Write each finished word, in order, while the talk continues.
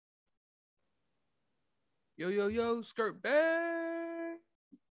Yo, yo, yo, skirt bang.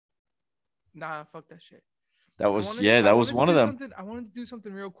 Nah, fuck that shit. That I was wanted yeah, I that was wanted to one of do them. something. I wanted to do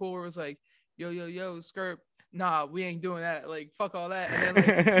something real cool where it was like, yo, yo, yo, skirt. Nah, we ain't doing that. Like, fuck all that. And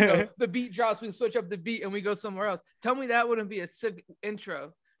then like, the beat drops, we switch up the beat and we go somewhere else. Tell me that wouldn't be a sick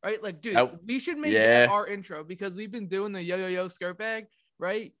intro, right? Like, dude, That, we should make that yeah. our intro because we've been doing the yo, yo, yo, skirt bag,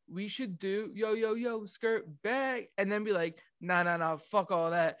 right? We should do yo, yo, yo, skirt bag, and then be like, nah, nah, nah, fuck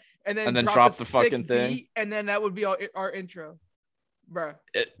all that, and then And then drop a drop the fucking sick thing. beat, and then that would be our intro, bruh.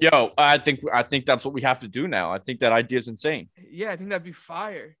 Yo, I think that's what we have to do now. I think that idea is insane. Yeah, I think that'd be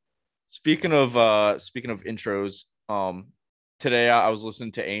fire. Speaking of intros, today I was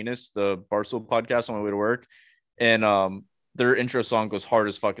listening to Anus, the Barstool podcast on my way to work, and their intro song goes hard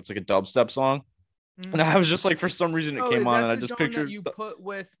as fuck. It's like a dubstep song. And I Mm. was just like, for some reason it Oh, came is on and that I the just John that pictured you the... put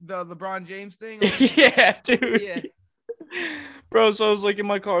with the LeBron James thing on it? Yeah, dude. Yeah. Bro, so I was like in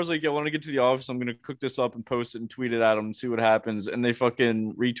my car, I was like, yo, when I get to the office, I'm gonna cook this up and post it and tweet it at them and see what happens. And they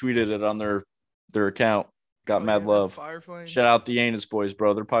fucking retweeted it on their account. Got Oh mad yeah, that's love. fire flame. Shout out the Anus boys,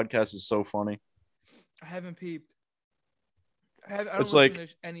 bro. Their podcast is so funny. I haven't peeped. I don't It's listen like, to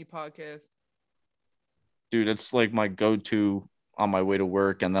any podcast. dude, it's like my go-to on my way to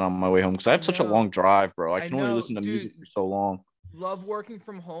work and then on my way home because I I have such a long know. drive, bro. I I can only know, listen to music dude. for so long. Love working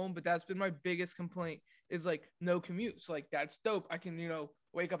from home, but that's been my biggest complaint is like no commute. So like that's dope. I can,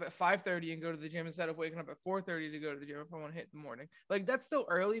 wake up at 5:30 and go to the gym instead of waking up at 4:30 to go to the gym if I want to hit in the morning. Like that's still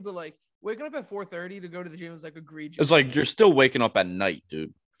early, but like waking up at 4:30 to go to the gym is like It's egregious. like you're still waking up at night,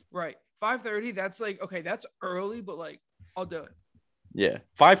 dude. Right. 5:30, that's like okay, that's early, but like I'll do it. Yeah.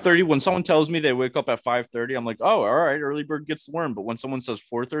 5:30. When someone tells me they wake up at 5:30, I'm like, oh, all right, early bird gets the worm. But when someone says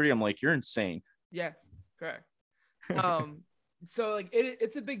 4:30, I'm like, you're insane. Yes, correct. Um so like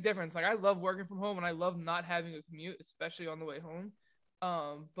it's a big difference. Like I love working from home and I love not having a commute, especially on the way home.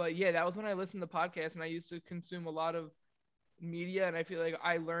 But yeah, that was when I listened to podcasts and I used to consume a lot of media and I feel like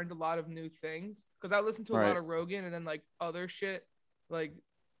I learned a lot of new things because I listened to a lot Right. of Rogan and then like other shit like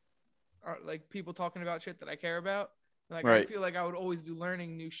like people talking about shit that I care about. Like I Right. feel like I would always be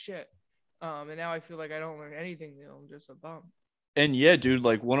learning new shit. And now I feel like I don't learn anything new. I'm just a bum. And yeah, dude,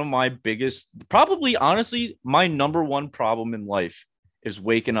 like one of my biggest, probably honestly, my number one problem in life is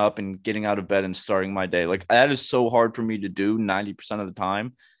waking up and getting out of bed and starting my day. Like that is so hard for me to do 90% of the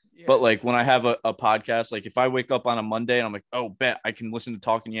time. Yeah. But like when I have a podcast, like if I wake up on a Monday and I'm like, oh, bet I can listen to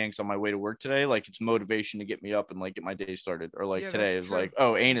Talking Yanks on my way to work today, like it's motivation to get me up and like get my day started. Or like Yeah, that's today is true. like,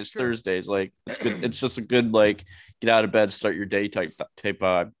 oh, ain't That's it's true. Thursdays. Like it's good. It's just a good like get out of bed, start your day type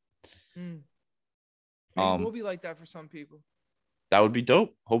vibe. Mm. Maybe we'll Um, be like that for some people. that would be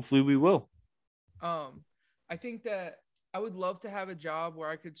dope. Hopefully we will. Um, I think that I would love to have a job where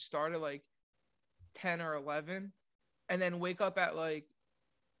I could start at like 10 or 11 and then wake up at like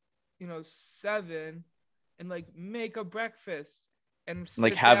 7 and like make a breakfast and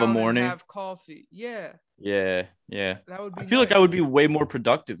Like sit have a down and morning. have coffee. Yeah, Yeah, yeah. that would I be feel like I would nice. be way more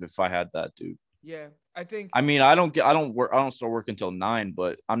productive if I had that, dude. Yeah, I think. I mean, I don't start work until 9,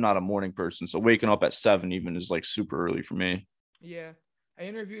 but I'm not a morning person, so waking up at 7 even is like super early for me. Yeah, I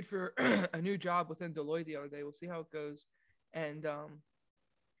interviewed for a new job within Deloitte the other day. We'll see how it goes, and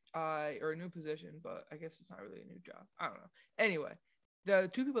I or a new position, but I guess it's not really a new job. I don't know. Anyway, the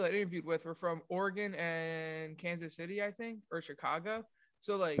two people that I interviewed with were from Oregon and Kansas City, I think, or Chicago.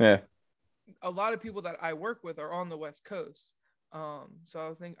 So like Yeah, a lot of people that I work with are on the West Coast.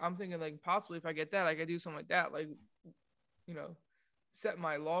 So I'm thinking like possibly if I get that, I could do something like that, like you know, set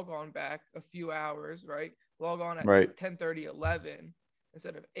my log on back a few hours, right? Log on at right. 10:30, 11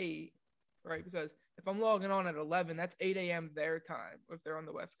 instead of 8, right? Because if I'm logging on at 11, that's 8 a.m. their time if they're on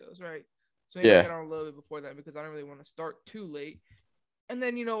the West Coast, right? So maybe I'll Yeah, get on a little bit before that because I don't really want to start too late. And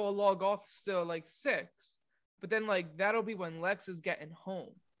then, I'll log off still like 6. But then, like, that'll be when Lex is getting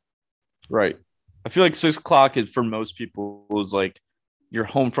home. right. I feel like 6 o'clock is for most people is like you're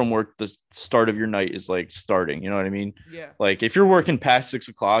home from work. The start of your night is like starting. You know what I mean? Yeah. Like if you're working past 6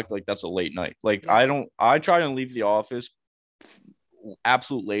 o'clock, like that's a late night. Like Yeah. I try to leave the office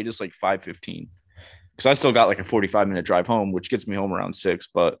absolute latest like 5:15 because I still got like a 45-minute drive home, which gets me home around 6.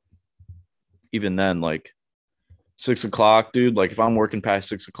 But even then, like 6 o'clock, dude, like if I'm working past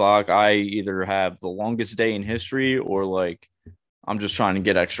 6 o'clock, I either have the longest day in history or like I'm just trying to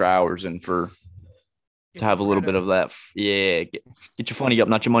get extra hours in for to Get the have a little bread bit up. of that. Yeah, get your funny up,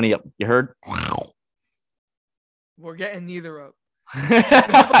 not your money up. You heard? We're getting neither up.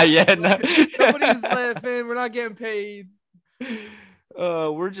 Yeah, no. Nobody's laughing. We're not getting paid.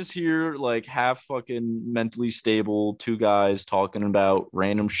 We're just here like half fucking mentally stable, two guys talking about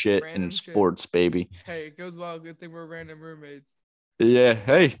random shit in Random shit. sports, baby. Hey, it goes well. Good thing we're random roommates. Yeah,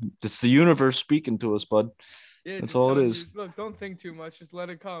 hey, it's the universe speaking to us, bud. Yeah, That's just all it telling you, is. look, don't think too much. Just let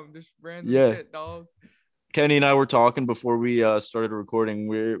it come. Just random Yeah. shit, dog. Kenny and I were talking before we started recording.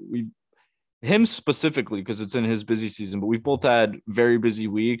 We him specifically because it's in his busy season, but we've both had very busy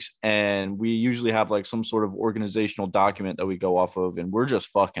weeks, and we usually have like some sort of organizational document that we go off of, and we're just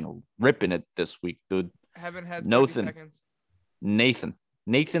fucking ripping it this week, dude. Haven't had 30 Nathan, seconds. Nathan,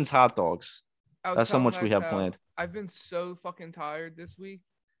 Nathan's hot dogs. I was That's how telling much we have Exhale, planned. I've been so fucking tired this week.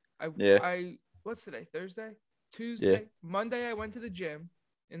 I Yeah, I what's today? Thursday? yeah. Tuesday? Monday I went to the gym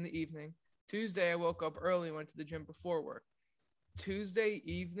in the evening. Tuesday I woke up early and went to the gym before work. Tuesday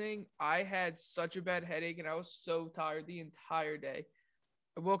evening I had such a bad headache and I was so tired the entire day.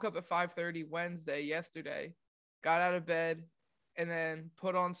 I woke up at 5:30 Wednesday yesterday, got out of bed and then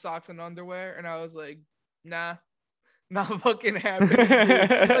put on socks and underwear and I was like, "Nah, not fucking happening, dude."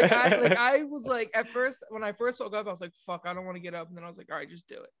 I was like at first when I first woke up, I was like, fuck, I don't want to get up. And then I was like, all right, just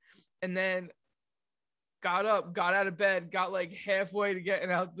do it. And then got up, got out of bed, got like halfway to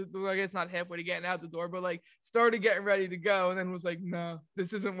getting out the door. I guess not halfway to getting out the door, but like started getting ready to go, and then was like, no,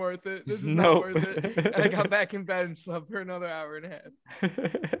 this isn't worth it. This is not No. worth it. And I got back in bed and slept for another hour and a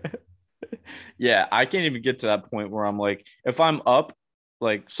half. Yeah, I can't even get to that point where I'm like, if I'm up,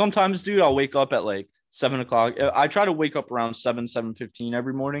 like sometimes, dude, I'll wake up at like 7 o'clock. I try to wake up around 7:15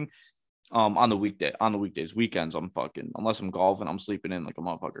 every morning. On the weekdays, weekends, I'm fucking unless I'm golfing, I'm sleeping in like a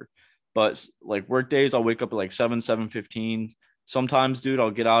motherfucker. But like work days, I'll wake up at like 7:15. Sometimes, dude,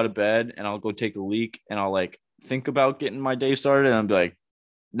 I'll get out of bed and I'll go take a leak and I'll like think about getting my day started and I'll be like,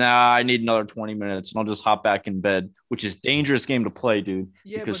 nah, I need another 20 minutes and I'll just hop back in bed, which is dangerous game to play, dude.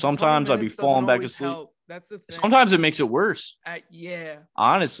 Yeah, Because but the 20 sometimes I'd be minutes doesn't falling back always asleep. help. That's the thing. Sometimes it makes it worse. Yeah,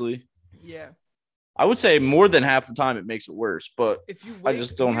 Honestly, yeah. I would say more than half the time it makes it worse, but If you I wake,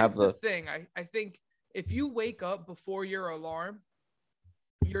 just don't here's have the the thing. I think if you wake up before your alarm,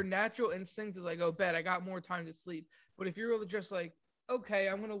 your natural instinct is like, oh, bet I got more time to sleep. But if you're just like, okay,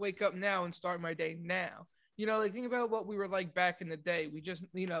 I'm gonna wake up now and start my day now. Like think about what we were like back in the day. We just,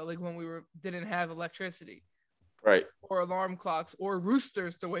 like when we didn't have electricity right or alarm clocks or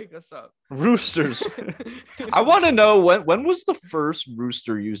roosters to wake us up. roosters. I want to know when was the first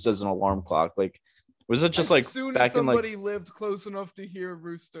rooster used as an alarm clock? Like, was it just As like soon as back in like somebody lived close enough to hear a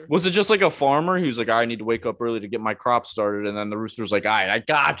rooster. was it just like a farmer? He was like, I need to wake up early to get my crop started, and then the rooster's like, all right, I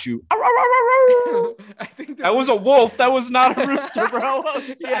got you. I think That was a wolf. That was not a rooster, bro.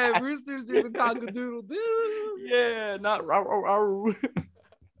 Yeah, roosters do the cockadoodle doo. Yeah, not.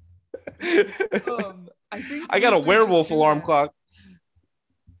 I think I got a roosters just werewolf do alarm that. clock.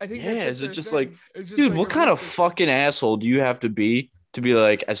 I think Yeah, that's just is it their just like, thing. It's just dude, like what a kind of rooster thing. fucking asshole do you have to be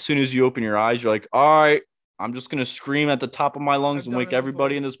like, as soon as you open your eyes, you're like, all right, I'm just gonna scream at the top of my lungs I've and done wake it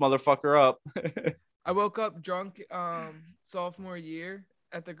everybody before. in this motherfucker up. I woke up drunk sophomore year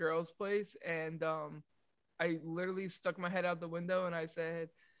at the girls' place and I literally stuck my head out the window and I said,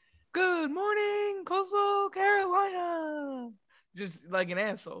 "Good morning, Coastal Carolina." Just like an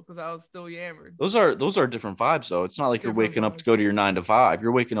asshole because I was still yammered. Those are different vibes though. It's not like you're Different waking up to vibes. go to your 9 to 5.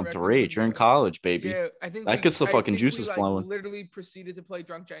 You're waking up to Cracked the rage. You're in window. college, baby. Yeah, I think That gets the fucking juices like flowing. literally proceeded to play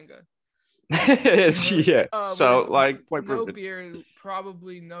drunk Jenga. Yeah. So like point No perfect. beer,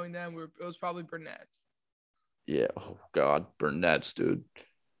 probably knowing them, it was probably Burnett's. Yeah. Oh God, Burnett's, dude.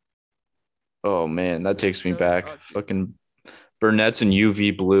 Oh man, that takes me No back. got you. Fucking Burnett's and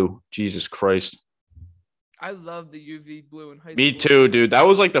UV blue. Jesus Christ. I love the UV blue in high Me school. too, dude. That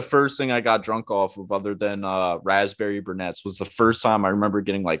was like the first thing I got drunk off of, other than raspberry Burnett's. Was the first time I remember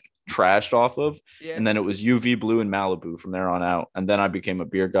getting like trashed off of, Yeah. and then it was UV blue and Malibu from there on out, and then I became a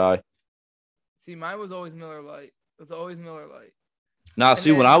beer guy. See, mine was always Miller Lite. It was always Miller Lite. Now, And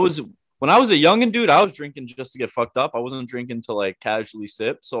see, then when I was a youngin' dude, I was drinking just to get fucked up. I wasn't drinking to like casually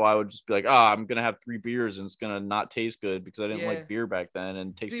sip. So I would just be like, I'm gonna have 3 beers and it's gonna not taste good because I didn't yeah. like beer back then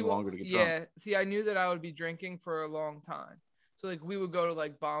and it takes See, me well, longer to get drunk. yeah. See, I knew that I would be drinking for a long time. So like we would go to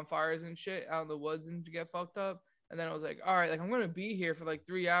like bonfires and shit out in the woods and get fucked up. And then I was like, all right, like I'm gonna be here for like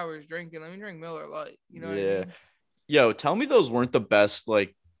 3 hours drinking. Let me drink Miller Lite. You know what I Yeah. mean? Yo, tell me those weren't the best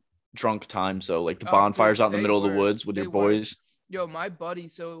like drunk times though, like the Oh, bonfires dude, out in the they middle of the were. woods with your They were. boys. Yo, my buddy.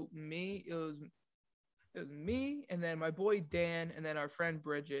 So it was me and then my boy Dan and then our friend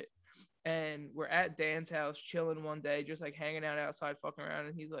Bridget. And we're at Dan's house chilling one day, just like hanging out outside, fucking around.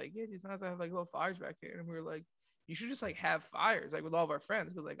 And he's like, "Yeah, dude, sometimes I have like little fires back here." And we were like, "You should just like have fires, like with all of our friends."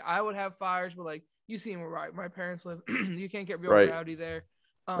 Because like I would have fires, but like you see where my parents live, you can't get real Right. rowdy there.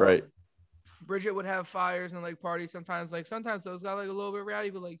 Right. Bridget would have fires and like parties sometimes. Like sometimes those got like a little bit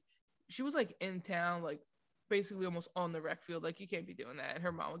rowdy, but like she was like in town, like basically almost on the rec field. Like you can't be doing that, and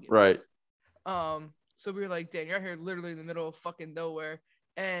her mom would get Right. pissed. So we were like, Dan, you're out here literally in the middle of fucking nowhere.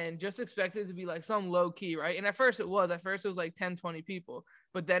 And just expected it to be like some low key, right? And at first it was. At first it was like 10, 20 people.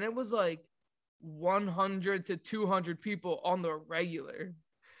 But then it was like 100 to 200 people on the regular.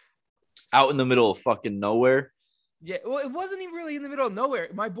 Out in the middle of fucking nowhere. Yeah, well, it wasn't even really in the middle of nowhere.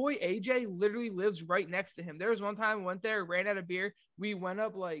 My boy AJ literally lives right next to him. There was one time I went there, ran out of beer. We went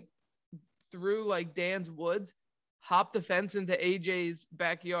up like through like Dan's woods, hopped the fence into AJ's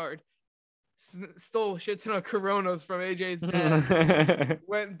backyard, stole a shit ton of Coronas from AJ's dad,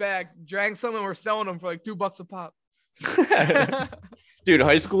 went back, drank some, and we're selling them for like $2 a pop. Dude,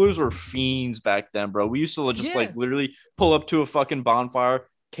 high schoolers were fiends back then, bro. We used to just like literally pull up to a fucking bonfire,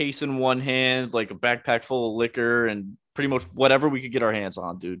 case in one hand, like a backpack full of liquor, and pretty much whatever we could get our hands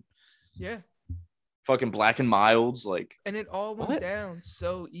on, dude. Yeah. Fucking Black and Milds, like. And it all went down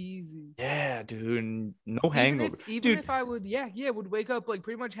so easy. Yeah, dude. No hangover. Even if I would, would wake up like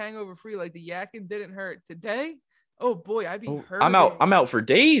pretty much hangover free, like the yakking didn't hurt. Today, oh boy, I'd be hurt. I'm out for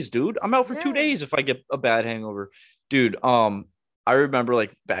days, dude. I'm out for 2 days if I get a bad hangover. Dude, I remember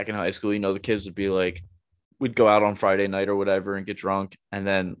like back in high school, the kids would be like, we'd go out on Friday night or whatever and get drunk. And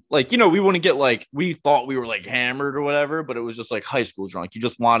then like, we wouldn't get like, we thought we were like hammered or whatever, but it was just like high school drunk. You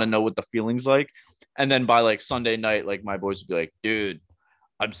just want to know what the feeling's like. And then by like Sunday night, like my boys would be like, dude,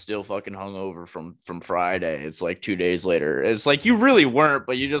 I'm still fucking hungover from Friday. It's like 2 days later. It's like, you really weren't,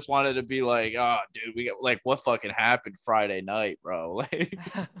 but you just wanted to be like, oh dude, we got like, what fucking happened Friday night, bro? Like,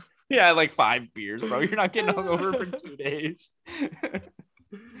 yeah, like 5 beers, bro. You're not getting hungover for 2 days.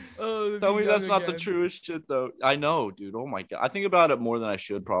 Tell me that's not the truest shit, though. I know, dude. Oh my god, I think about it more than I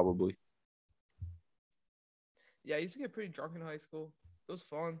should probably. Yeah, I used to get pretty drunk in high school. It was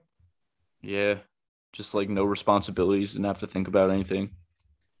fun. Yeah, just like no responsibilities, didn't have to think about anything.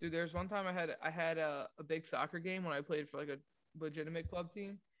 Dude, there's one time I had a big soccer game when I played for like a legitimate club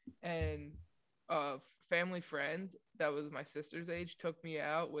team, and a family friend that was my sister's age took me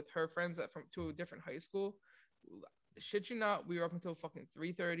out with her friends to a different high school. Shit you not, we were up until fucking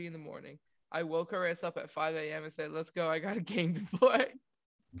 3:30 in the morning. I woke her ass up at 5 a.m. and said, let's go, I got a game to play.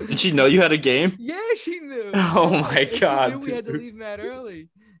 Did she know you had a game? Yeah, she knew. Oh my god, she knew we had to leave mad early.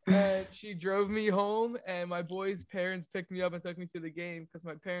 And she drove me home, and my boy's parents picked me up and took me to the game because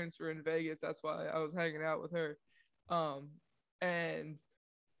my parents were in Vegas. That's why I was hanging out with her. And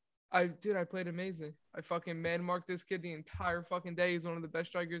I played amazing. I fucking man-marked this kid the entire fucking day. He's one of the best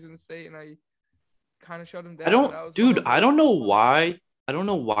strikers in the state, and I kind of shut him down. I don't know why. I don't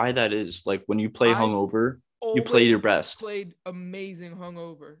know why that is. Like when you play hungover, you play your best. Played amazing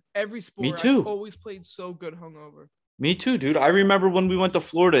hungover. Every sport. Me too. I always played so good hungover. Me too, dude. I remember when we went to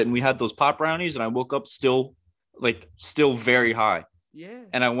Florida and we had those pop brownies, and I woke up still very high. Yeah.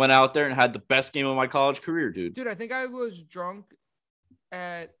 And I went out there and had the best game of my college career, dude. Dude, I think I was drunk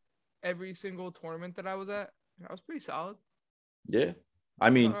at every single tournament that I was at. I was pretty solid. Yeah. I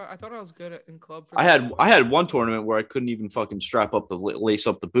mean, I thought I was good in club. I had one tournament where I couldn't even fucking lace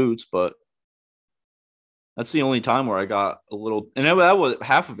up the boots, but that's the only time where I got a little, and that was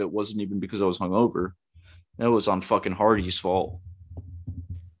half of it wasn't even because I was hungover. That was on fucking Hardy's fault.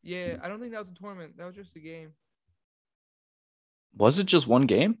 Yeah, I don't think that was a tournament. That was just a game. Was it just one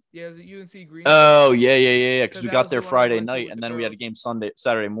game? Yeah, it was at UNC Green. Oh, yeah. Because we got there Friday night, and then we had a game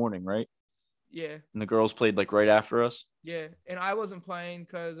Saturday morning, right? Yeah. And the girls played like right after us. Yeah, and I wasn't playing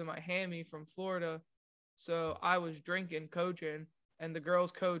because of my hammy from Florida, so I was drinking, coaching, and the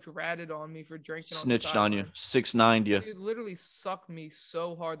girls' coach ratted on me for drinking. Snitched on you, 6'9" you. Dude literally sucked me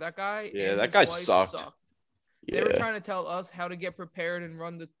so hard. That guy. Yeah, that guy sucked. Yeah. They were trying to tell us how to get prepared and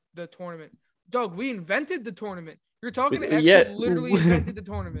run the tournament. Doug, we invented the tournament. You're talking to X who literally invented the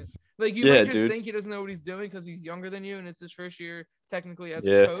tournament. Like you might just think he doesn't know what he's doing because he's younger than you and it's his first year technically as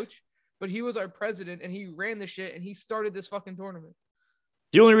a coach. But he was our president and he ran the shit and he started this fucking tournament.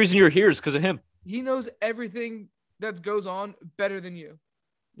 The only reason you're here is because of him. He knows everything that goes on better than you.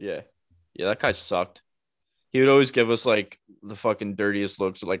 Yeah. Yeah, that guy sucked. He would always give us like the fucking dirtiest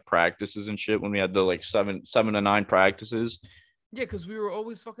looks at like practices and shit when we had the like 7 to 9 practices. Yeah, because we were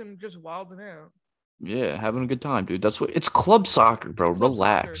always fucking just wilding out. Yeah, having a good time, dude. That's what it's club soccer, bro.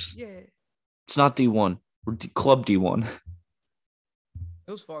 Relax. Soccer. Yeah. It's not D1. We're club D1.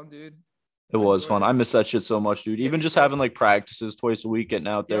 It was fun, dude. It was fun. I miss that shit so much, dude. Even just having like practices twice a week, getting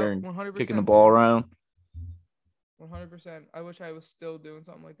out there and 100%. kicking the ball around. 100%. I wish I was still doing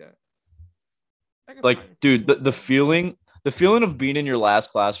something like that. Like, dude, the feeling of being in your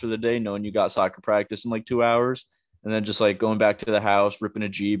last class for the day, knowing you got soccer practice in like 2 hours, and then just like going back to the house, ripping a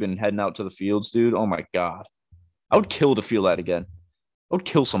Jeep and heading out to the fields, dude. Oh my God. I would kill to feel that again. I would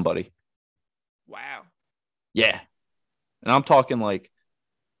kill somebody. Wow. Yeah. And I'm talking like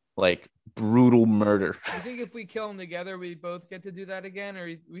brutal murder. You think if we kill them together, we both get to do that again, or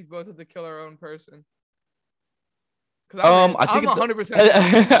we both have to kill our own person? Because I I'm think 100%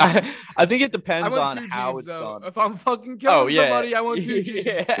 down. I think it I depends want on two how jeeps it's though. done. If I'm fucking Oh killing yeah, somebody, I want two yeah,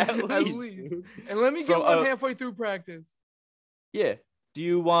 jeeps at at least, least. dude. And let me get From one halfway through practice. yeah. Do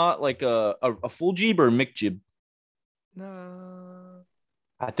you want like a full jib or a McJib? No.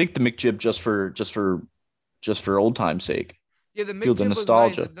 I think the McJib just for old time's sake. Yeah, the Feel the McJib was nice.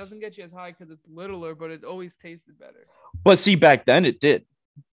 nostalgia. It doesn't get you as high because it's littler, but it always tasted better. But see, back then it did.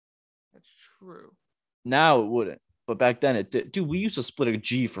 That's true. Now it wouldn't. But back then it did. Dude, we used to split a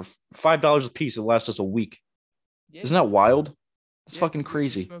G for $5 a piece. It lasts us a week. Yeah. Isn't that wild? It's Yeah, fucking 'cause we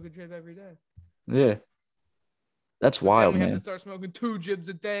crazy. smoke a jib every day. Yeah. That's But wild, then we man. have to start smoking 2 jibs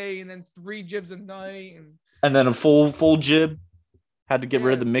a day and then 3 jibs a night And then a full jib. Had to get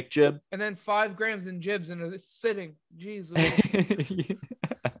rid of the McJib. and then 5 grams in jibs in a sitting. Jesus.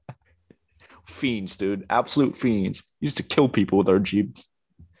 Fiends, dude. Absolute fiends. Used to kill people with our Jeep.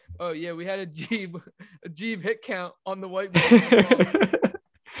 Oh yeah, we had a Jeep hit count on the whiteboard.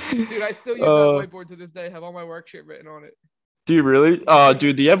 Dude, I still use that whiteboard to this day. Have all my work shit written on it. Do you really? Oh,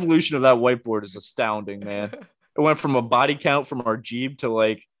 dude, the evolution of that whiteboard is astounding, man. It went from a body count from our Jeep to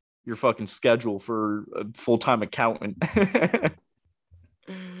like your fucking schedule for a full-time accountant.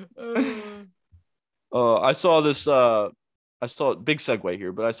 I saw this. I saw a big segue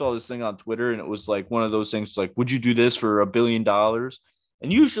here, but I saw this thing on Twitter, and it was like one of those things like, would you do this for $1 billion?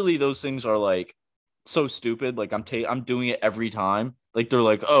 And usually those things are like so stupid. Like I'm doing it every time. Like they're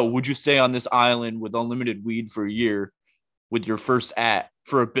like, oh, would you stay on this island with unlimited weed for a year with your first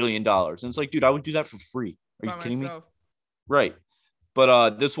for $1 billion? And it's like, dude, I would do that for free. Are you kidding me? Right.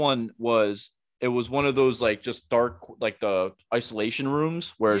 But this one was one of those like just dark, like the isolation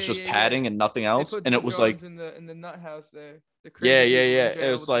rooms where it's just padding and nothing else. And it was like in the nut house there. Yeah.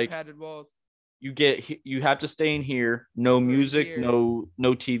 It was like padded walls. You have to stay in here, no music, no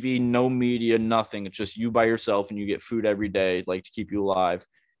TV, no media, nothing. It's just you by yourself, and you get food every day, like to keep you alive.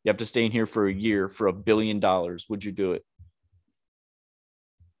 You have to stay in here for a year for $1 billion. Would you do it?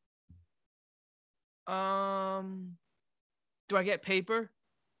 Do I get paper?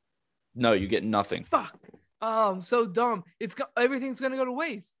 No, you get nothing. Fuck. Oh, I'm so dumb. Everything's gonna go to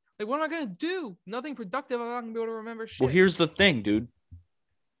waste. Like, what am I gonna do? Nothing productive. I'm not gonna be able to remember shit. Well, here's the thing, dude.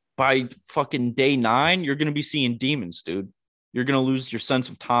 By fucking day 9, you're gonna be seeing demons, dude. You're gonna lose your sense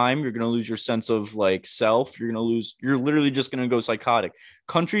of time. You're gonna lose your sense of like self. You're literally just gonna go psychotic.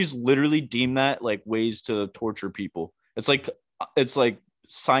 Countries literally deem that like ways to torture people. It's like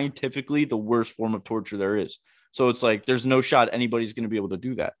scientifically the worst form of torture there is. So it's like there's no shot anybody's gonna be able to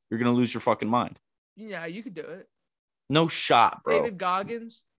do that. You're gonna lose your fucking mind. Yeah, you could do it. No shot, bro. David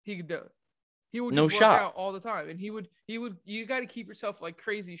Goggins, he could do it. He would just work out all the time, and he would. You got to keep yourself like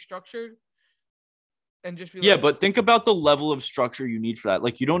crazy structured, and just be yeah. But think about the level of structure you need for that.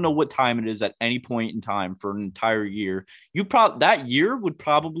 Like you don't know what time it is at any point in time for an entire year. That year would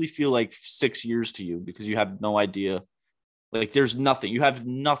probably feel like 6 years to you because you have no idea. Like there's nothing. You have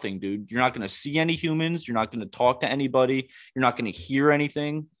nothing, dude. You're not gonna see any humans. You're not gonna talk to anybody. You're not gonna hear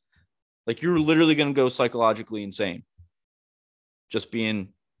anything. Like you're literally gonna go psychologically insane. Just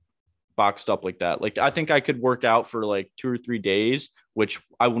being boxed up like that. Like I think I could work out for like 2 or 3 days, which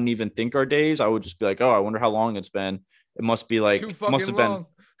I wouldn't even think are days. I would just be like, oh, I wonder how long it's been. It must be like been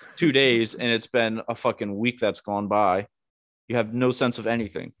 2 days, and it's been a fucking week that's gone by. You have no sense of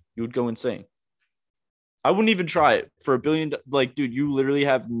anything. You would go insane. I wouldn't even try it for $1 billion. Like, dude, you literally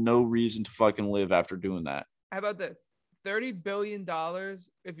have no reason to fucking live after doing that. How about this? $30 billion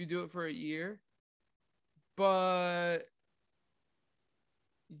if you do it for a year, but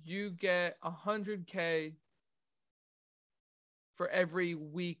you get $100K for every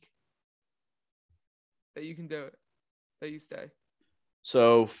week that you can do it, that you stay.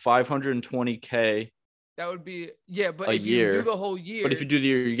 So $520K. That would be but if you do the whole year. But if you do the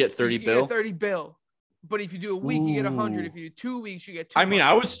year, you get 30 bill. You get 30 bill. But if you do a week, you get 100. If you do 2 weeks, you get 200. I mean,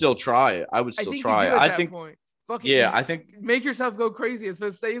 I would still try it. I think you do at that point. I think make yourself go crazy. It's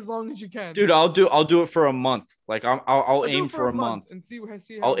stay as long as you can. Dude, I'll do it for a month. Like I'll aim for a month and see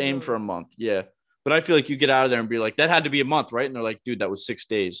how I'll aim for a month. Yeah. But I feel like you get out of there and be like, that had to be a month, right? And they're like, dude, that was 6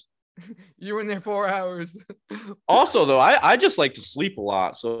 days. You were in there 4 hours. Also, though, I just like to sleep a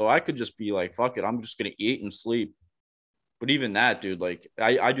lot. So I could just be like, fuck it. I'm just going to eat and sleep. But even that, dude, like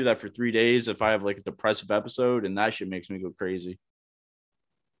I do that for 3 days if I have like a depressive episode, and that shit makes me go crazy.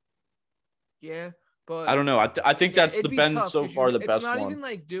 Yeah, but I don't know. I think that's been so far the best one. It's not even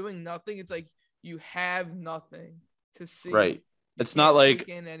like doing nothing. It's like you have nothing to see. Right. It's not like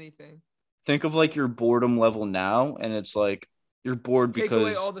in anything. Think of like your boredom level now, and it's like You're bored Take away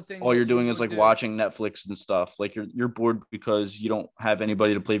because all the things all that you're you doing is would like do. watching Netflix and stuff. Like you're bored because you don't have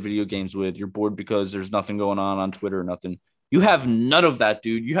anybody to play video games with. You're bored because there's nothing going on Twitter or nothing. You have none of that,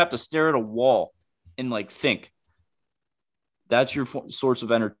 dude. You have to stare at a wall and like think. That's your source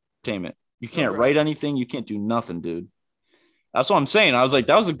of entertainment. You can't write Correct. anything. You can't do nothing, dude. That's what I'm saying. I was like,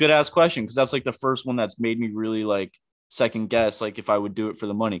 that was a good ass question because that's like the first one that's made me really like second guess, like if I would do it for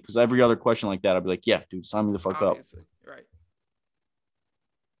the money. Because every other question like that, I'd be like, yeah, dude, sign me the fuck up. Obviously, right.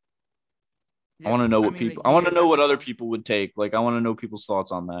 I Yeah, want to know I what mean, a people. I want to year, know that's what other long. people would take. Like, I want to know people's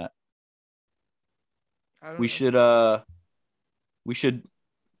thoughts on that. I don't We know. should. We should.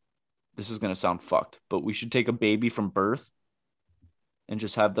 This is gonna sound fucked, but we should take a baby from birth and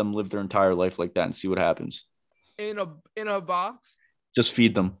just have them live their entire life like that and see what happens. In a box, Just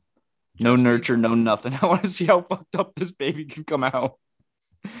feed them. No just feed nurture, them. no nothing. I want to see how fucked up this baby can come out.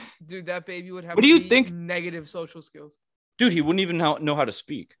 Dude, that baby would What have do you the think? negative social skills. Dude, he wouldn't even know how to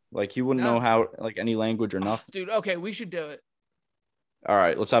speak. Like he wouldn't know No. how like any language or nothing. Dude, okay, we should do it. All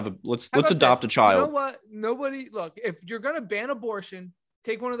right, let's How let's about this? adopt a You know child. what? Nobody, look, if you're going to ban abortion,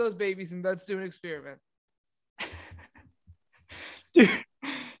 take one of those babies and let's do an experiment. Dude,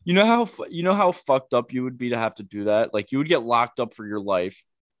 you know how fucked up you would be to have to do that? Like you would get locked up for your life.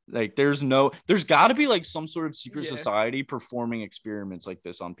 Like there's got to be like some sort of secret Yeah, society performing experiments like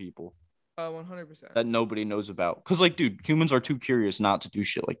this on people 100%. that nobody knows about. Cuz like dude, humans are too curious not to do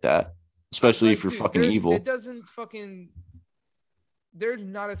shit like that, especially if Like, you're dude, fucking it evil. doesn't fucking, there's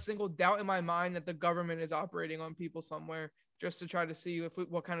not a single doubt in my mind that the government is operating on people somewhere just to try to see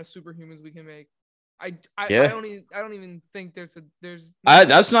what kind of superhumans we can make. Yeah. I don't even think there's no.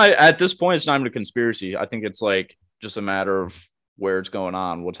 That's not at this point it's not even a conspiracy. I think it's like just a matter of where it's going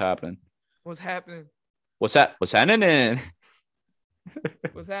on, what's happening. What's happening. What's happening?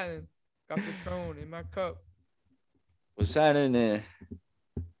 What's happening. Got Patron in my cup. What's happening?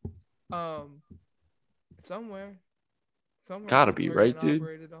 Um, somewhere, Gotta people be are right, getting dude.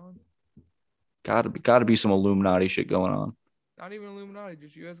 operated on. Gotta be some Illuminati shit going on. Not even Illuminati,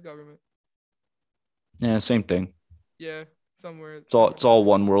 just U.S. government. Yeah, same thing. Yeah, somewhere. It's all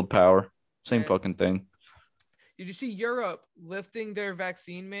one world power. Same Yeah. fucking thing. Did you see Europe lifting their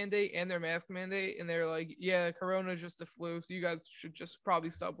vaccine mandate and their mask mandate? And they're like, yeah, Corona is just a flu, so you guys should just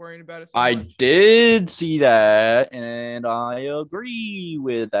probably stop worrying about it so I much. did see that, and I agree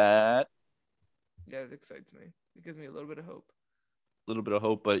with that. Yeah, it excites me. It gives me a little bit of hope. A little bit of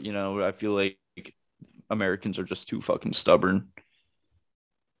hope, but I feel like Americans are just too fucking stubborn.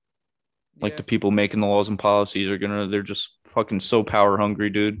 Like Yeah, the people making the laws and policies they're just fucking so power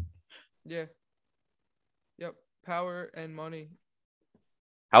hungry, dude. yeah, yep. Power and money.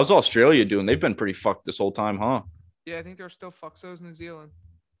 How's Australia doing? They've been pretty fucked this whole time, huh? Yeah, I think they're still fucksos New Zealand.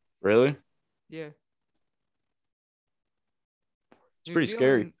 Really? Yeah. It's New pretty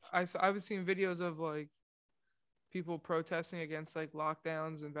scary. Zealand, I was seeing videos of like people protesting against like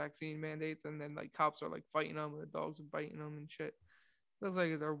lockdowns and vaccine mandates, and then like cops are like fighting them, and the dogs are biting them and shit. Looks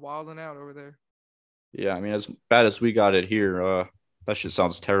like they're wilding out over there. Yeah, I mean, as bad as we got it here, that shit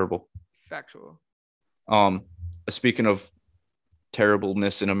sounds terrible. Factual. Um, speaking of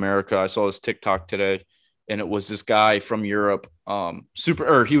terribleness in America, I saw this TikTok today, and it was this guy from Europe,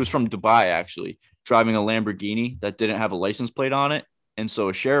 he was from Dubai actually, driving a Lamborghini that didn't have a license plate on it, and so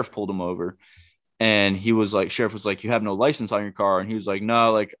a sheriff pulled him over, and sheriff was like, "You have no license on your car," and he was like,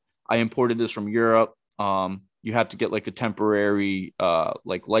 "No, like I imported this from Europe. You have to get like a temporary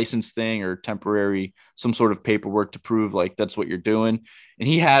like license thing or temporary some sort of paperwork to prove like that's what you're doing." And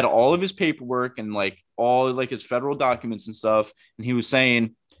he had all of his paperwork and like all like his federal documents and stuff, and he was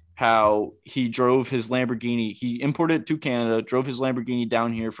saying how he drove his Lamborghini, he imported it to Canada, drove his Lamborghini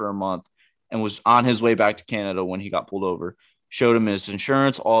down here for a month, and was on his way back to Canada when he got pulled over. Showed him his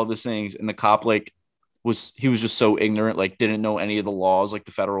insurance, all of his things, and the cop like he was just so ignorant, like didn't know any of the laws, like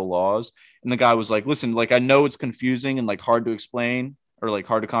the federal laws. And the guy was like, "Listen, like I know it's confusing and like hard to explain or like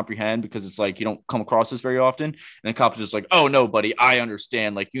hard to comprehend because it's like you don't come across this very often." And the cop was just like, "Oh no, buddy, I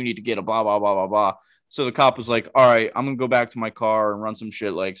understand. Like you need to get a blah blah blah blah blah." So the cop was like, "All right, I'm gonna go back to my car and run some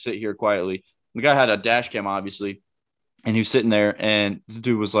shit. Like sit here quietly." The guy had a dash cam, obviously, and he was sitting there, and the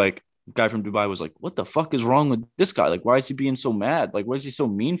dude was like, the guy from Dubai was like, "What the fuck is wrong with this guy? Like, why is he being so mad? Like, what is he so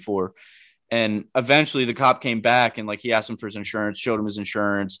mean for?" And eventually the cop came back and like he asked him for his insurance, showed him his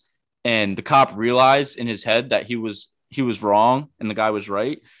insurance, and the cop realized in his head that he was wrong and the guy was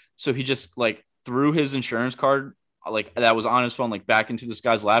right. So he just like threw his insurance card like that was on his phone like back into this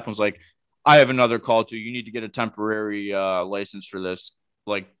guy's lap and was like, "I have another call to you. Need to get a temporary license for this.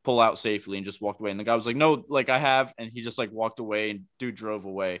 Like pull out safely," and just walked away. And the guy was like, "No, like I have," and he just like walked away and dude drove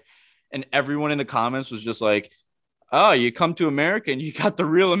away. And everyone in the comments was just like, oh, you come to America and you got the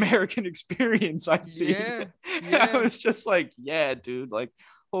real American experience. I see. Yeah, I yeah, was just like, yeah, dude, like,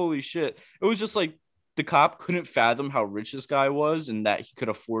 holy shit. It was just like the cop couldn't fathom how rich this guy was and that he could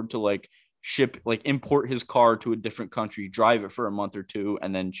afford to like import his car to a different country, drive it for a month or two,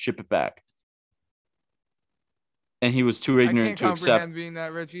 and then ship it back. And he was too I ignorant can't to accept. comprehend being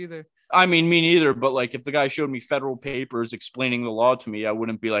that rich either. I mean, me neither. But like, if the guy showed me federal papers explaining the law to me, I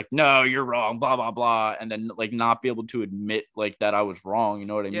wouldn't be like, "No, you're wrong," blah blah blah, and then like not be able to admit like that I was wrong. You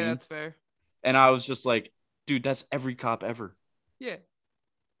know what I Yeah, mean? that's fair. And I was just like, dude, that's every cop ever. Yeah,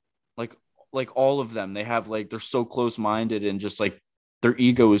 Like, like all of them, they have like they're so close minded and just like their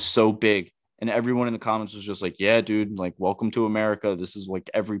ego is so big. And everyone in the comments was just like, "Yeah, dude, like welcome to America. This is like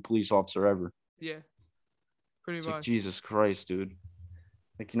every police officer ever." yeah, pretty It's like much. Jesus Christ, dude.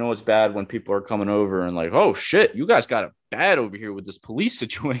 Like, you know, it's bad when people are coming over and like, oh shit, you guys got it bad over here with this police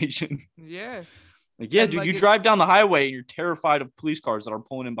situation. Yeah, Like, yeah, and dude, like you it's drive down the highway and you're terrified of police cars that are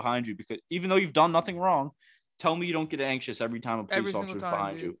pulling in behind you because even though you've done nothing wrong, tell me you don't get anxious every time a every police single officer is time,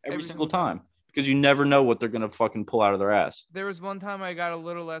 behind dude. you. Every Every single single time. time. Because you never know what they're gonna fucking pull out of their ass. There was one time I got a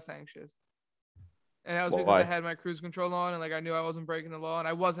little less anxious, and that was Well, because I why? had my cruise control on, and like I knew I wasn't breaking the law, and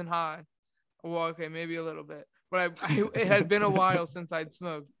I wasn't high. Well, okay, maybe a little bit, but it had been a while since I'd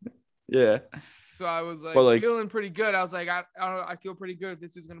smoked, Yeah. so I was But like like, feeling pretty good. I was like, I don't know, I feel pretty good. If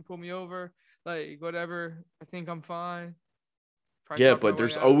this is gonna pull me over, like whatever. I think I'm fine. Probably yeah, talk my but way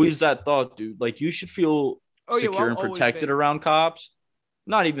there's out of it. always that thought, dude. Like you should feel Oh yeah, well secure I'm and always protected vape. around cops.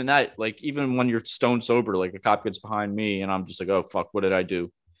 Not even that, like even when you're stone sober, like a cop gets behind me and I'm just like, oh fuck, what did I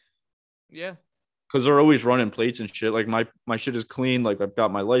do? Yeah, Because they're always running plates and shit. Like my shit is clean. Like I've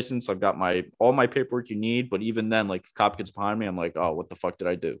got my license, I've got my all my paperwork you need. But even then, like if cop gets behind me, I'm like, oh, what the fuck did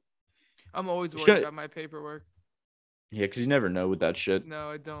I do? I'm always worried Shit. about my paperwork. Yeah, because you never know with that shit. No,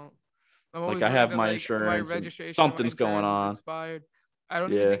 I don't. I'm Like always I worried have that my like my insurance and registration or my something's going insurance is on. expired. I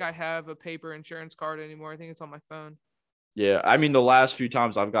don't even Yeah. think I have a paper insurance card anymore. I think it's on my phone. Yeah. I mean, the last few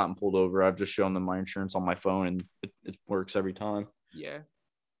times I've gotten pulled over, I've just shown them my insurance on my phone and it works every time. Yeah.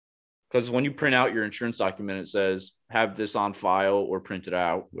 Because when you print out your insurance document, it says have this on file or print it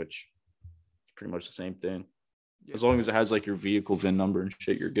out, which is pretty much the same thing. Yeah. As long as it has like your vehicle VIN number and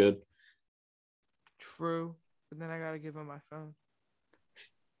shit, you're good. True. But then I gotta give him my phone.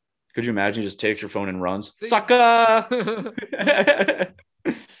 Could you imagine he just takes your phone and runs? See? Sucker!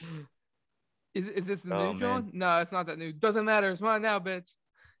 Is this the Oh new man. John? No, it's not that new. Doesn't matter. It's mine now, bitch.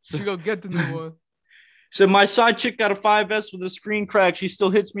 So, You go get the new one. so my side chick got a 5S with a screen crack. She still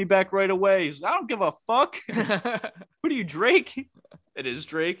hits me back right away. He's like, I don't give a fuck. What are you, Drake? It is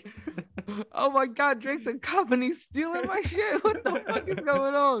Drake. Oh my god, Drake's a cop and he's stealing my shit. What the fuck is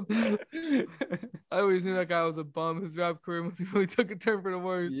going on? I always knew that guy was a bum. His rap career must have really took a turn for the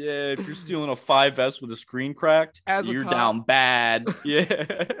worse. Yeah, if you're stealing a 5S with a screen cracked, As a you're cop. down bad.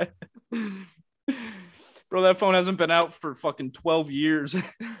 Yeah. Bro, that phone hasn't been out for fucking 12 years.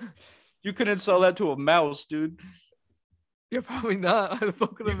 You couldn't sell that to a mouse, dude. You're probably not. How the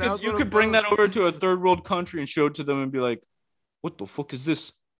fuck could a mouse You on a could bring phone? that over to a third world country and show it to them and be like, what the fuck is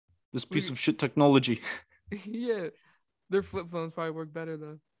this? This piece of shit technology. Yeah, their flip phones probably work better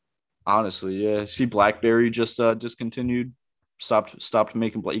though. Honestly, yeah. See, BlackBerry just discontinued, stopped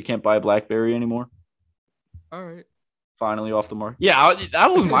making. You can't buy a BlackBerry anymore. All right. Finally off the market. Yeah,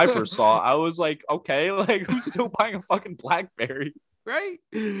 that was my first thought. I was like, okay, like who's still buying a fucking BlackBerry? Right.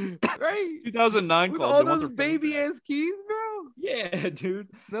 Right. 2009 With called. all They want those their phone baby back. ass keys, bro. Yeah, dude.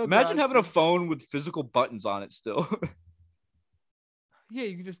 No, Imagine having a grazie. phone with physical buttons on it still. Yeah,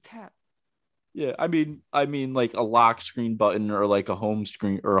 you can just tap. Yeah, I mean, like a lock screen button or like a home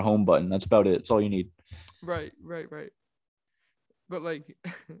screen or a home button. That's about it. That's all you need. Right. But like,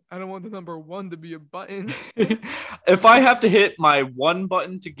 I don't want the number 1 to be a button. If I have to hit my one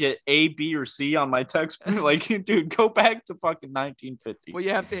button to get A, B, or C on my text, like, dude, go back to fucking 1950. Well,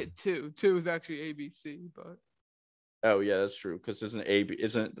 you have to hit 2. 2 is actually ABC, but Oh yeah, that's true. Because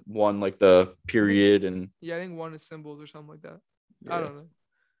isn't one like the period and yeah, I think 1 is symbols or something like that. yeah. I don't know.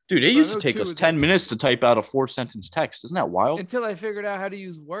 Dude, it But I used to know take 2 us is 10 ABC. minutes to type out a 4-sentence text. Isn't that wild? Until I figured out how to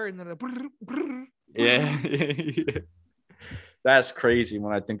use Word, and then Yeah. Yeah. That's crazy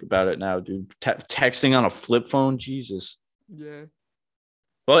when I think about it now, dude. Texting on a flip phone, Jesus. Yeah.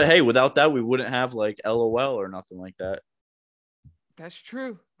 But hey, without that, we wouldn't have like LOL or nothing like that. That's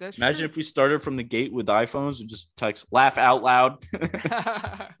true. Imagine if we started from the gate with iPhones and just text, laugh out loud. Who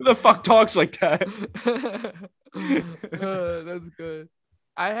the fuck talks like that? That's good.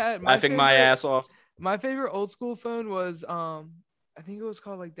 I had my Laughing my favorite- ass off. My favorite old school phone was I think it was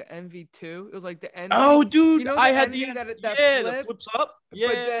called like the MV2. It was like the NV. Oh, dude, You know I the had NV the that that flipped? flips up. Yeah,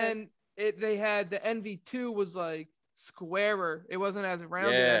 But then they had the NV2 was like squarer. It wasn't as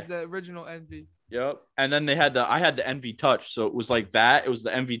rounded Yeah. as the original Envy. Yep. And then I had the Envy Touch. So it was like that. It was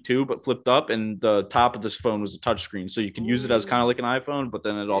the Envy 2, but flipped up. And the top of this phone was a touch screen. So you could use it as kind Ooh. of like an iPhone, but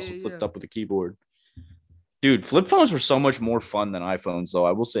then it Yeah, also yeah, flipped yeah. up with a keyboard. Dude, flip phones were so much more fun than iPhones, though.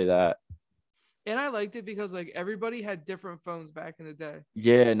 I will say that. And I liked it because like everybody had different phones back in the day.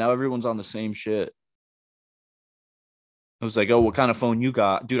 Yeah, now everyone's on the same shit. It was like, oh, what kind of phone you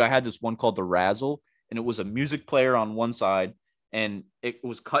got? Dude, I had this one called the Razzle, and it was a music player on one side, and it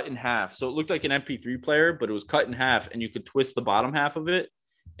was cut in half. So it looked like an MP3 player, but it was cut in half, and you could twist the bottom half of it.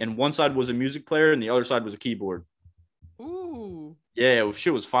 And one side was a music player, and the other side was a keyboard. Ooh. Yeah,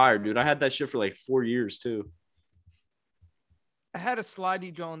 shit was fire, dude. I had that shit for like 4 years, too. I had a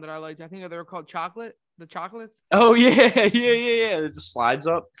slidey John that I liked. I think they were called chocolate. The chocolates. Oh, yeah, yeah. It just slides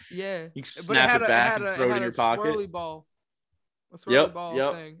up. Yeah. You can But it snap had it a back and throw it in your pocket. swirly ball. A swirly ball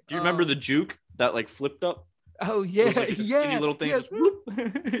Yep. thing. Do you remember the Juke that like flipped up? Oh It yeah, was like a skinny yeah. little thing. Yes. Just whoop.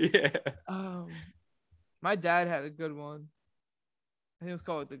 Yeah. My dad had a good one. I think it was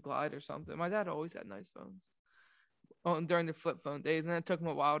called the Glide or something. My dad always had nice phones. Oh, and during the flip phone days, and then it took him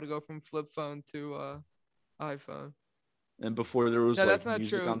a while to go from flip phone to iPhone. And before there was No, like that's not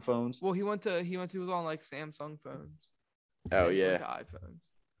music true. on phones. Well, he was on like Samsung phones. Oh And he went yeah. to iPhones.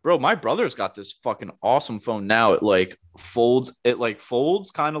 Bro, my brother's got this fucking awesome phone now. It like folds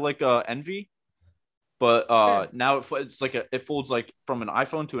kind of like a Envy. But Yeah. now it folds like from an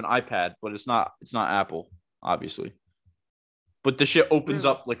iPhone to an iPad, but it's not Apple, obviously. But the shit opens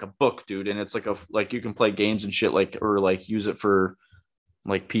Really? up like a book, dude, and it's like you can play games and shit like or like use it for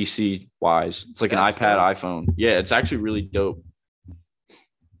like PC wise. It's like That's an iPad dope. iPhone. Yeah, it's actually really dope.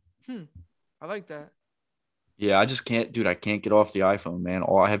 I like that. Yeah, I just can't, dude. I can't get off the iPhone, man.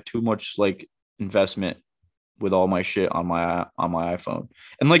 I have too much like investment with all my shit on my iPhone,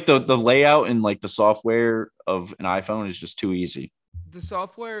 and like the layout and like the software of an iPhone is just too easy. The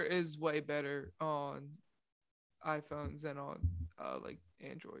software is way better on iPhones than on like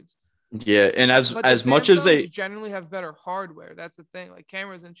Androids. Yeah, and But the as much as Samsungs they, generally have better hardware. That's the thing. Like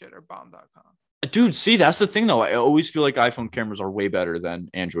cameras and shit are bomb.com. dude, see, that's the thing though. I always feel like iPhone cameras are way better than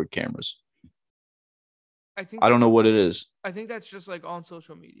Android cameras. I think I don't that's know what it is. I think that's just like on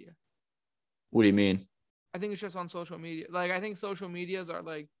social media. What do you mean? I think it's just on social media. Like I think social medias are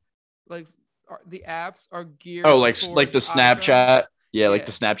the apps are Oh, geared like towards the iPhone. Snapchat. Yeah, like Yeah.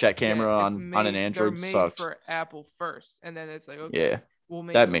 the Snapchat Yeah, camera it's on an made. They're Android made sucks. for Apple first, and then it's like okay, Yeah, we'll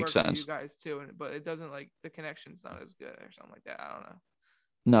make that it makes work for you sense. guys too. But it doesn't like the connection's not as good or something like that. I don't know.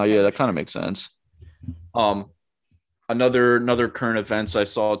 No, yeah, that kind of Chemistry. makes sense. Um, another current events I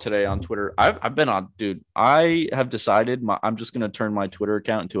saw today on Twitter. I've been on, dude. I have decided I'm just gonna turn my Twitter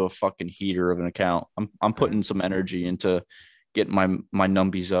account into a fucking heater of an account. I'm Okay. putting some energy into getting my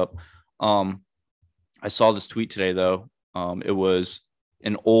numbies up. I saw this tweet today though. It was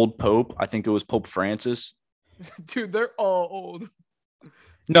an old pope. I think it was Pope Francis. Dude, they're all old.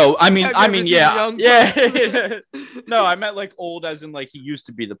 No, Have you ever seen yeah, Young yeah. Pope? No, I meant like old as in like he used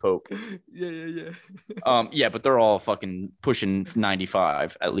to be the pope. Yeah. Yeah, but they're all fucking pushing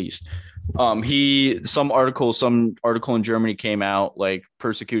 95 at least. Some article in Germany came out like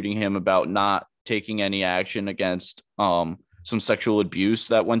persecuting him about not taking any action against some sexual abuse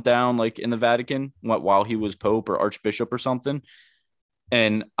that went down like in the Vatican while he was pope or archbishop or something.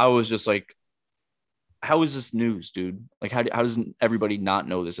 And I was just like, how is this news, dude? Like, how doesn't everybody not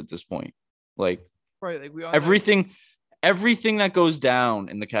know this at this point? Like, Right, like we all know, everything that goes down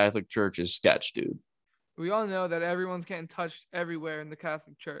in the Catholic Church is sketch, dude. we all know that everyone's getting touched everywhere in the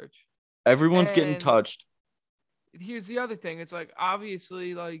Catholic Church. Everyone's getting And touched. here's the other thing. It's like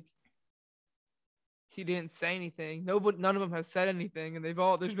obviously like he didn't say anything. None of them has said anything, and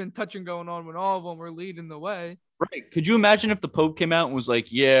there's been touching going on when all of them were leading the way. Right. Could you imagine if the Pope came out and was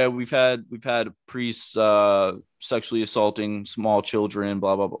like, yeah, we've had priests sexually assaulting small children,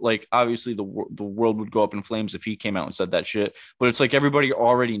 blah, blah, blah. Like, obviously the world would go up in flames if he came out and said that shit. But it's like everybody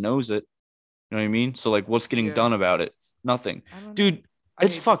already knows it. You know what I mean? So like what's getting Yeah. done about it? Nothing. I don't know. Dude, I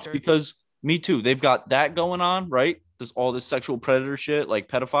it's hate the fucked church. because me too. They've got that going on, right? There's all this sexual predator shit, like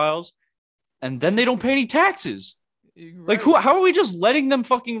pedophiles, and then they don't pay any taxes. You're Like right. how are we just letting them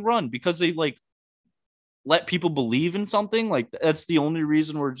fucking run because they like let people believe in something? Like that's the only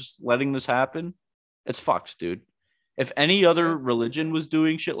reason we're just letting this happen. It's fucked, dude. If any other Yeah. religion was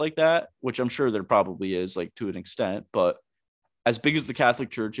doing shit like that, which I'm sure there probably is, like to an extent, but as big as the Catholic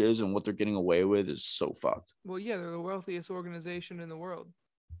Church is and what they're getting away with is so fucked. Well, yeah, they're the wealthiest organization in the world.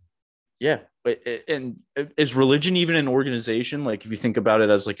 Yeah. And is religion even an organization? Like if you think about it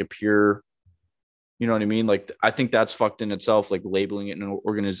as like a pure, you know what I mean? Like I think that's fucked in itself, like labeling it an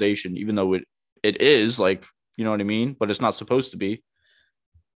organization, even though it is like, You know what I mean? But it's not supposed to be.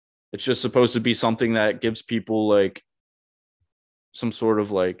 It's just supposed to be something that gives people like some sort of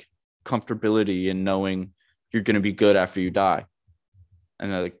like comfortability in knowing you're going to be good after you die.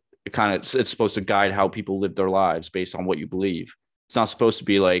 And like it's supposed to guide how people live their lives based on what you believe. It's not supposed to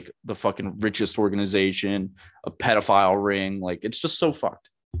be like the fucking richest organization, a pedophile ring. Like it's just so fucked.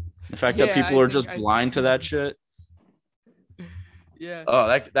 The fact that people are just blind to that shit. Yeah. Oh,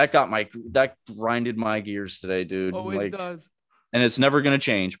 that grinded my gears today, dude. Always does. And it's never gonna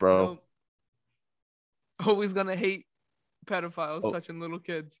change, bro. Nope. Always gonna hate pedophiles touching little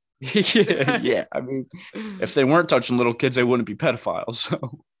kids. Yeah. I mean, if they weren't touching little kids, they wouldn't be pedophiles.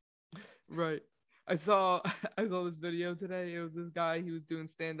 So right. I saw this video today. It was this guy, he was doing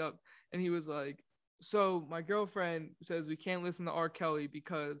stand-up, and he was like, so my girlfriend says we can't listen to R. Kelly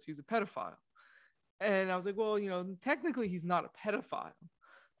because he's a pedophile. And I was like, well, technically he's not a pedophile.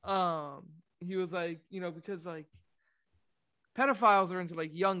 He was like, because like pedophiles are into like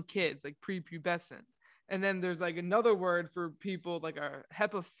young kids, like prepubescent. And then there's like another word for people like a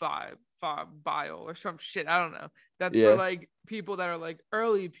hepaphile or some shit. I don't know. That's for like people that are like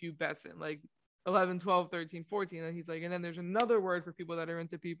early pubescent, like 11, 12, 13, 14. And he's like, and then there's another word for people that are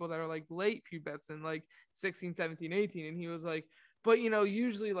into people that are like late pubescent, like 16, 17, 18. And he was like, but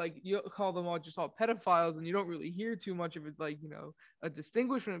usually like you call them all pedophiles, and you don't really hear too much of it, like, a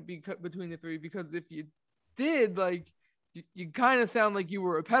distinguishment between the three, because if you did, like, you kind of sound like you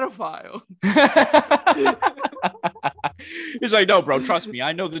were a pedophile. He's like, no, bro, trust me.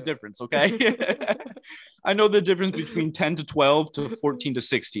 I know the difference. Okay. I know the difference between 10 to 12 to 14 to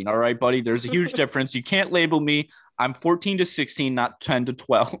 16. All right, buddy. There's a huge difference. You can't label me. I'm 14 to 16, not 10 to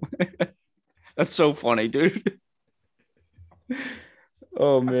 12. That's so funny, dude.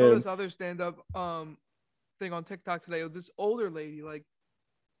 Oh, man. I saw this other stand-up thing on TikTok today with this older lady, like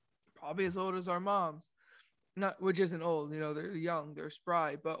probably as old as our moms. Not, which isn't old, they're young, they're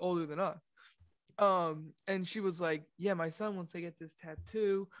spry, but older than us. And she was like, yeah, my son wants to get this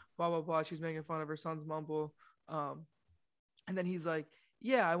tattoo, blah blah blah. She's making fun of her son's mumble. And then he's like,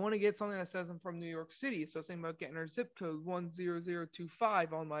 yeah, I want to get something that says I'm from New York City. So thinking about getting her zip code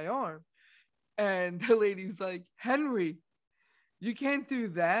 10025 on my arm. And the lady's like, Henry, you can't do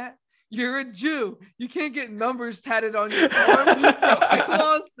that. You're a Jew. You can't get numbers tatted on your arm. I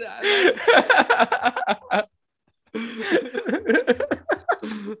lost that.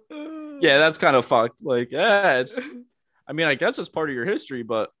 Yeah, that's kind of fucked. Like, I mean, I guess it's part of your history,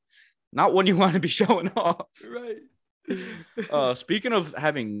 but not one you want to be showing off. Right. Speaking of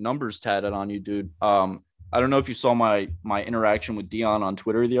having numbers tatted on you, dude, I don't know if you saw my interaction with Dion on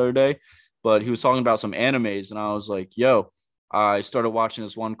Twitter the other day, but he was talking about some animes, and I was like, yo, I started watching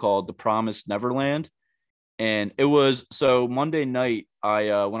this one called The Promised Neverland. And it was so Monday night,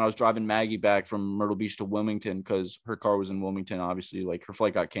 when I was driving Maggie back from Myrtle Beach to Wilmington, because her car was in Wilmington, obviously, like her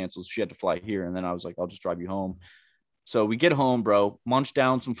flight got canceled. So she had to fly here. And then I was like, I'll just drive you home. So we get home, bro, munch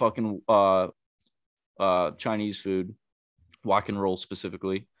down some fucking Chinese food, wok and roll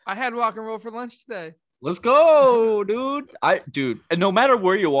specifically. I had wok and roll for lunch today. Let's go, dude. And no matter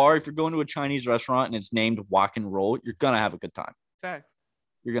where you are, if you're going to a Chinese restaurant and it's named wok and roll, you're going to have a good time. Facts.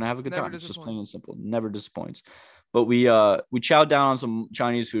 You're going to have a good time. It's just plain and simple. Never disappoints. But we chowed down on some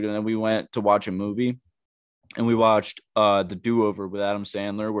Chinese food, and then we went to watch a movie, and we watched The Do-Over with Adam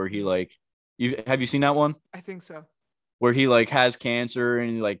Sandler, where he have you seen that one? I think so. Where he like has cancer and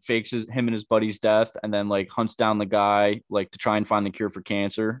he like fakes him and his buddy's death, and then like hunts down the guy like to try and find the cure for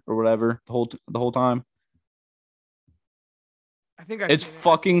cancer or whatever the whole time. I think it's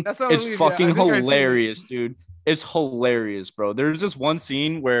fucking hilarious, dude. It's hilarious, bro. There's this one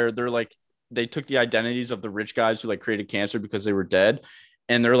scene where they took the identities of the rich guys who like created cancer because they were dead,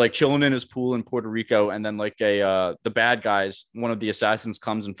 and they're like chilling in his pool in Puerto Rico, and then like the bad guys, one of the assassins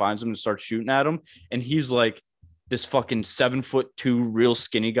comes and finds him and starts shooting at him, and he's like this fucking 7'2" real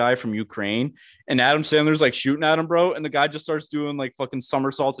skinny guy from Ukraine, and Adam Sandler's like shooting at him, bro, and the guy just starts doing like fucking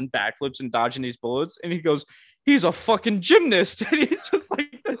somersaults and backflips and dodging these bullets, and he goes, he's a fucking gymnast. And he's just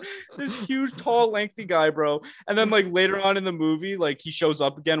like this huge, tall, lengthy guy, bro. And then like later on in the movie, like he shows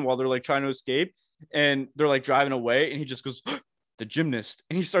up again while they're like trying to escape, and they're like driving away, and he just goes, the gymnast,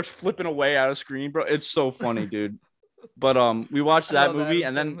 and he starts flipping away out of screen, bro. It's so funny, dude. But we watched that movie,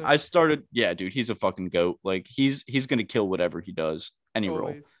 and then I started, yeah, dude, he's a fucking goat. Like he's gonna kill whatever he does, any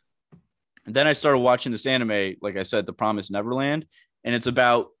role. And then I started watching this anime, like I said, The Promised Neverland, and it's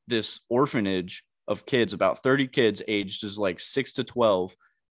about this orphanage of kids, about 30 kids aged as like 6 to 12,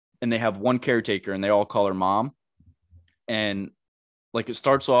 and they have one caretaker, and they all call her mom. And like it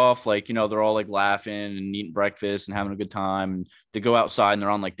starts off like, they're all like laughing and eating breakfast and having a good time, and they go outside and they're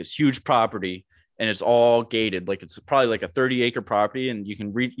on like this huge property, and it's all gated. Like it's probably like a 30-acre property, and you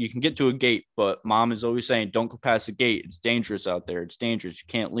can get to a gate, but mom is always saying, "Don't go past the gate. It's dangerous out there. It's dangerous. You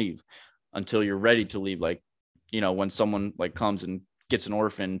can't leave until you're ready to leave." Like, when someone like comes and gets an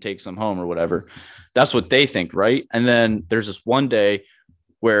orphan and takes them home or whatever. That's what they think, right? And then there's this one day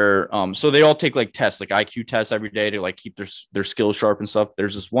where so they all take like tests, like IQ tests every day to like keep their skills sharp and stuff.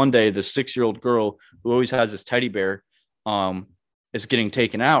 There's this one day, this 6-year-old girl who always has this teddy bear is getting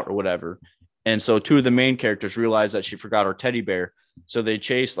taken out or whatever. And so two of the main characters realize that she forgot her teddy bear. So they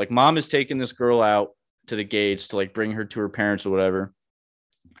chase, like, mom is taking this girl out to the gates to like bring her to her parents or whatever.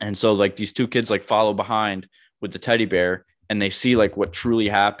 And so like these two kids like follow behind with the teddy bear, and they see like what truly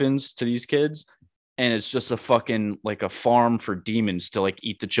happens to these kids. And it's just a fucking like a farm for demons to like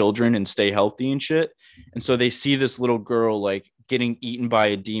eat the children and stay healthy and shit. And so they see this little girl like getting eaten by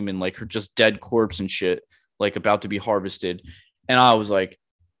a demon, like her just dead corpse and shit, like about to be harvested. And I was like,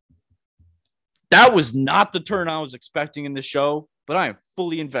 that was not the turn I was expecting in the show, but I am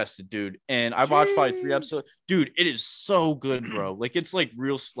fully invested, dude. And I watched probably 3 episodes. Dude, it is so good, bro. Like, it's like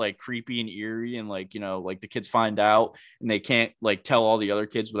real like creepy and eerie, and like, like the kids find out and they can't like tell all the other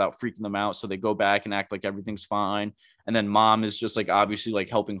kids without freaking them out. So they go back and act like everything's fine. And then mom is just like obviously like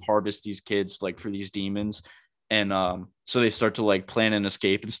helping harvest these kids like for these demons. And so they start to like plan an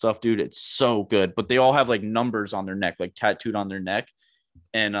escape and stuff, dude. It's so good. But they all have like numbers on their neck, like tattooed on their neck.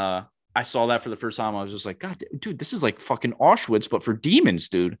 And I saw that for the first time. I was just like, God, dude, this is like fucking Auschwitz, but for demons,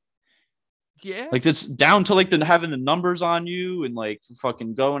 dude. Yeah. Like, it's down to like having the numbers on you and like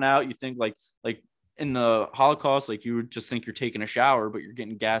fucking going out. You think like in the Holocaust, like you would just think you're taking a shower, but you're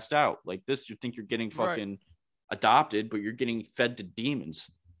getting gassed out. Like this, you think you're getting fucking adopted, but you're getting fed to demons.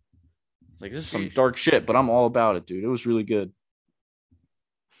 Like, this is some dark shit, but I'm all about it, dude. It was really good.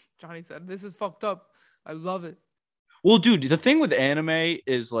 Johnny said, "This is fucked up. I love it." Well, dude, the thing with anime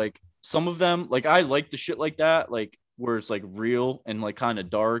is like some of them, like I like the shit like that, like where it's like real and like kind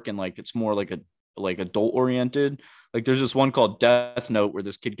of dark and like it's more like adult oriented. Like there's this one called Death Note where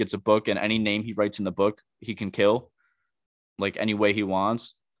this kid gets a book and any name he writes in the book he can kill, like any way he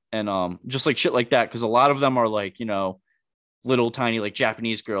wants, and just like shit like that. Because a lot of them are like little tiny like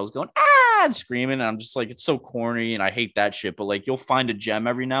Japanese girls going and screaming, and I'm just like, it's so corny and I hate that shit. But like you'll find a gem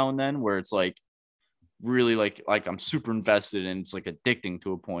every now and then where it's like really like I'm super invested and it's like addicting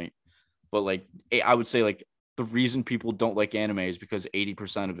to a point. But like I would say like the reason people don't like anime is because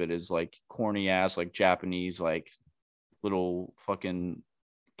 80% of it is like corny ass like Japanese like little fucking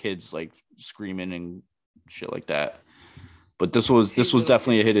kids like screaming and shit like that. But this was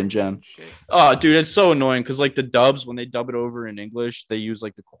definitely a hidden gem. Oh, dude, it's so annoying because like the dubs, when they dub it over in English, they use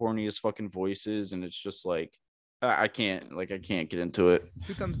like the corniest fucking voices, and it's just like I can't get into it.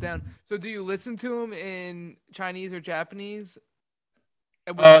 2 thumbs down. So do you listen to them in Chinese or Japanese?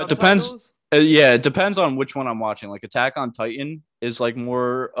 It depends. Yeah, it depends on which one I'm watching. Like Attack on Titan is like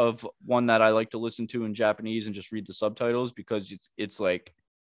more of one that I like to listen to in Japanese and just read the subtitles because it's like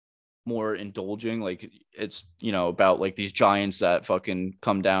more indulging. Like it's about like these giants that fucking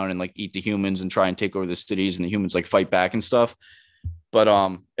come down and like eat the humans and try and take over the cities, and the humans like fight back and stuff. But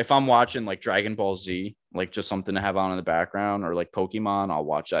if I'm watching like Dragon Ball Z, like just something to have on in the background, or like Pokemon, I'll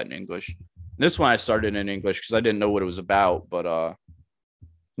watch that in English. This one I started in English because I didn't know what it was about. But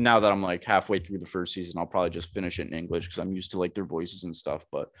now that I'm like halfway through the first season, I'll probably just finish it in English because I'm used to like their voices and stuff.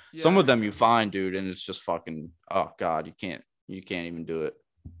 But some of them you find, dude, and it's just fucking, oh God, you can't even do it.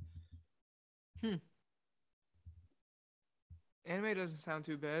 Anime doesn't sound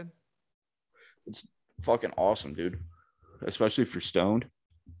too bad. It's fucking awesome, dude. Especially if you're stoned.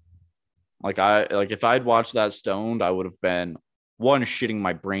 Like if I'd watched that stoned, I would have been shitting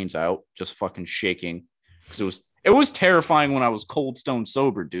my brains out, just fucking shaking, because it was terrifying when I was cold stone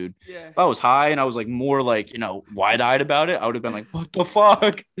sober, dude. Yeah. If I was high and I was like more like wide eyed about it, I would have been like, what the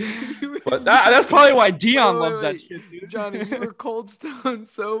fuck? But that's probably why Dion loves that shit, dude. Johnny, you were cold stone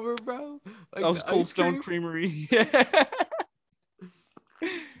sober, bro. Like I was Cold Stone Creamery. Yeah.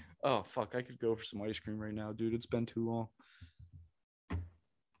 Oh fuck, I could go for some ice cream right now, dude. It's been too long.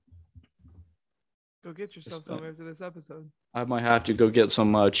 Go get yourself some after this episode. I might have to go get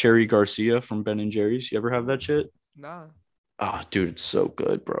some Cherry Garcia from Ben and Jerry's. You ever have that shit? Nah. Oh, dude, it's so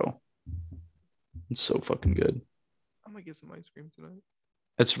good, bro. It's so fucking good. I'm gonna get some ice cream tonight.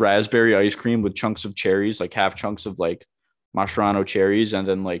 It's raspberry ice cream with chunks of cherries, like half chunks of like Mascherano cherries, and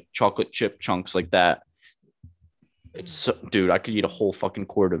then like chocolate chip chunks like that. It's so, dude, I could eat a whole fucking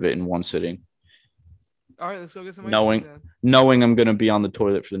quart of it in one sitting. All right, let's go get some ice cream then. Knowing I'm gonna be on the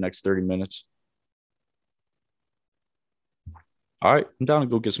toilet for the next 30 minutes. All right, I'm down to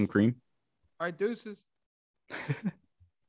go get some cream. All right, deuces.